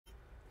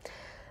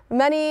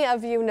Many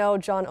of you know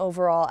John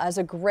Overall as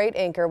a great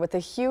anchor with a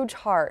huge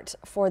heart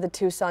for the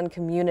Tucson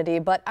community,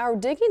 but our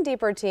Digging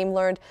Deeper team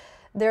learned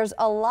there's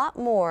a lot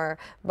more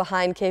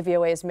behind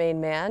KVOA's main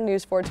man.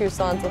 News 4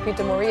 Tucson's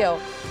Lupita Murillo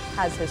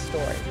has his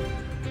story.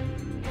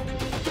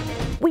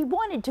 We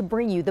wanted to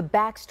bring you the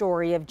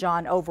backstory of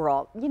John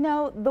Overall, you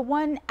know, the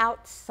one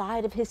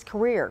outside of his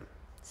career.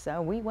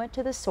 So we went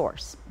to the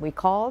source. We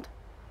called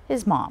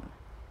his mom.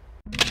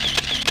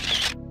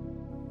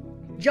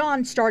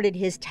 John started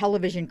his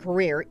television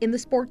career in the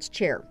sports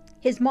chair.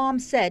 His mom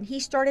said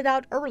he started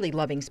out early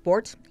loving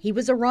sports. He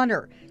was a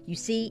runner. You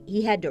see,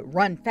 he had to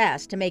run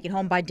fast to make it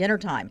home by dinner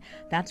time.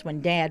 That's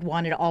when Dad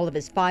wanted all of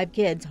his 5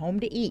 kids home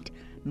to eat.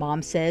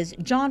 Mom says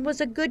John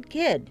was a good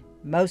kid,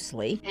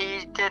 mostly.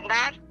 He did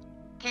not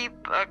keep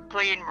a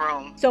clean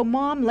room. So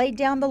Mom laid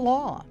down the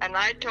law. And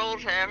I told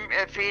him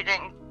if he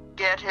didn't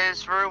get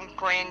his room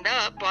cleaned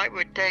up, I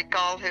would take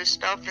all his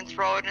stuff and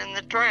throw it in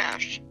the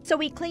trash. So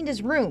he cleaned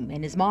his room,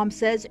 and his mom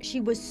says she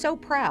was so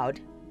proud.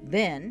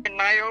 Then, and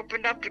I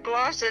opened up the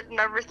closet and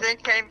everything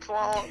came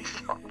falling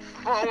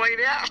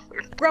out.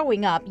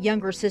 Growing up,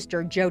 younger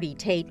sister Jody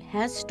Tate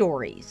has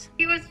stories.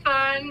 He was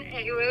fun.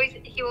 He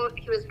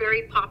was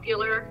very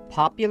popular.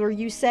 Popular,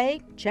 you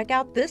say? Check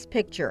out this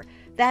picture.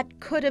 That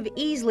could have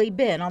easily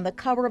been on the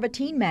cover of a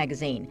teen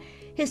magazine.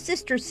 His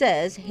sister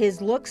says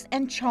his looks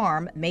and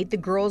charm made the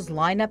girls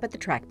line up at the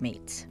track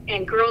meets.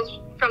 And girls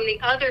from the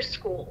other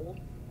school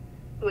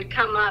would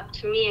come up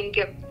to me and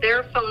give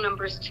their phone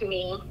numbers to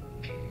me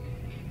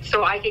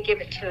so I could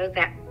give it to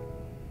that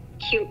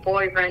cute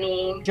boy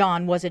running.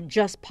 John wasn't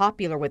just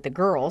popular with the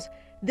girls.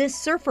 This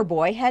surfer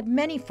boy had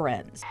many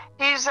friends.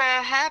 He's a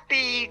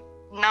happy,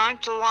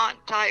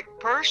 nonchalant type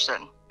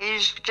person.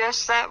 He's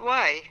just that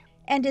way.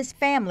 And his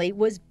family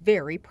was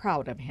very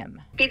proud of him.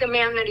 Be the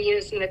man that he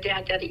is and the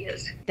dad that he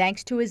is.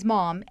 Thanks to his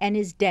mom and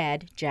his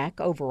dad, Jack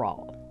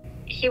Overall.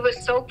 He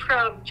was so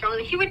proud of John.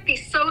 He would be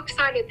so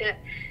excited that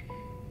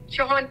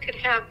John could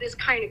have this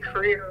kind of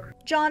career.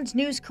 John's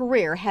news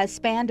career has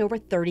spanned over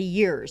 30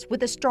 years,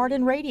 with a start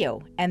in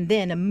radio and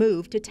then a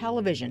move to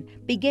television,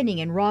 beginning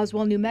in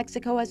Roswell, New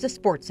Mexico as a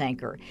sports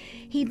anchor.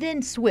 He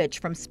then switched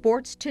from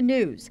sports to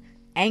news,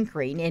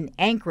 anchoring in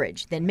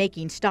Anchorage, then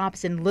making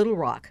stops in Little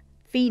Rock,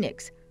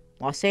 Phoenix,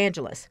 Los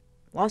Angeles,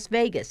 Las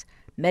Vegas,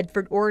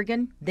 Medford,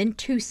 Oregon, then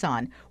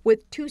Tucson,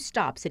 with 2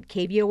 stops at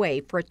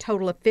KVOA for a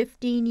total of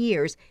 15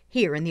 years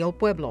here in the Old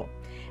Pueblo.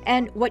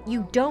 And what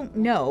you don't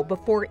know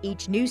before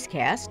each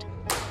newscast,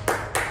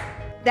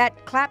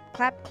 that clap,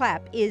 clap,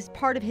 clap is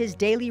part of his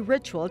daily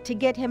ritual to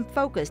get him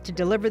focused to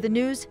deliver the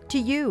news to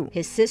you.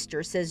 His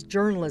sister says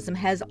journalism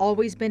has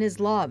always been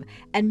his love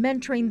and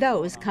mentoring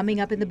those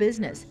coming up in the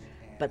business,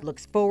 but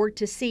looks forward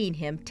to seeing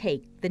him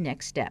take the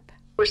next step.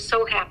 We're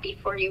so happy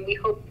for you. We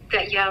hope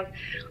that you have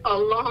a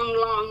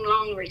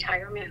long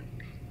retirement.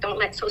 Don't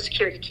let Social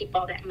Security keep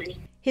all that money.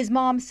 His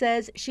mom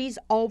says she's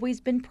always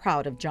been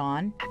proud of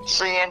John.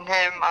 Seeing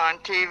him on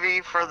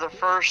TV for the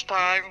first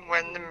time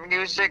when the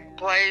music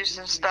plays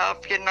and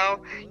stuff, you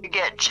know, you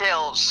get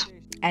chills.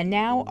 And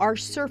now our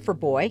surfer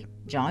boy,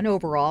 John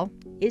Overall,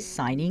 is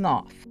signing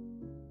off.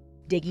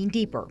 Digging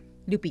Deeper,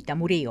 Lupita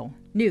Murillo,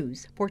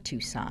 News 4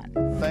 Tucson.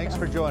 Thanks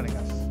for joining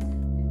us.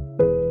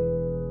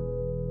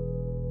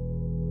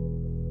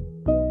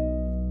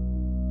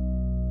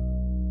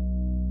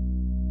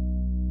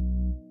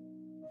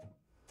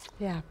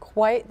 Yeah,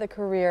 quite the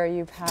career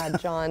you've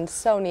had, John.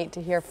 So neat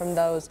to hear from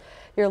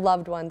your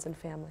loved ones and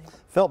family.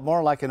 Felt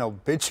more like an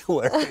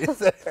obituary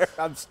there.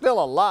 I'm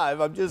still alive.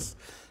 I'm just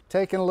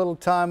taking a little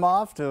time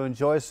off to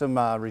enjoy some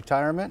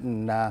retirement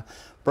and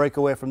break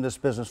away from this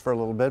business for a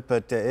little bit.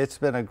 But it's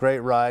been a great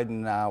ride,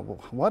 and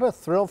what a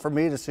thrill for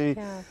me to see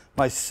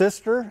my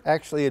sister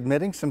actually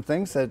admitting some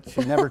things that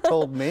she never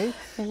told me.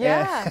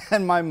 Yeah.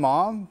 And my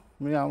mom,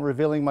 you know,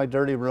 revealing my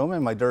dirty room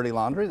and my dirty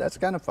laundry. That's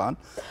kind of fun.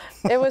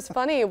 It was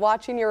funny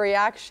watching your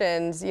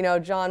reactions, you know,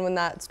 John, when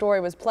that story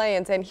was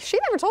playing, saying, she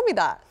never told me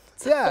that.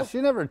 Yeah,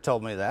 she never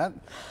told me that.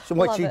 So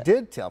what she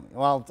did tell me,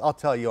 well, I'll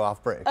tell you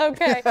off break.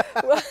 Okay.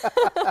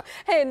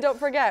 Hey, and don't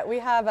forget, we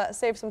have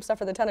saved some stuff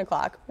for the 10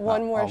 o'clock.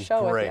 One more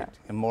show with you.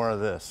 And more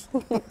of this.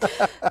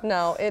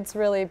 No, it's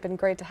really been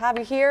great to have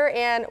you here.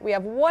 And we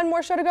have one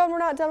more show to go, and we're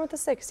not done with the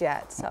 6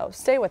 yet. So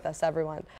stay with us, everyone.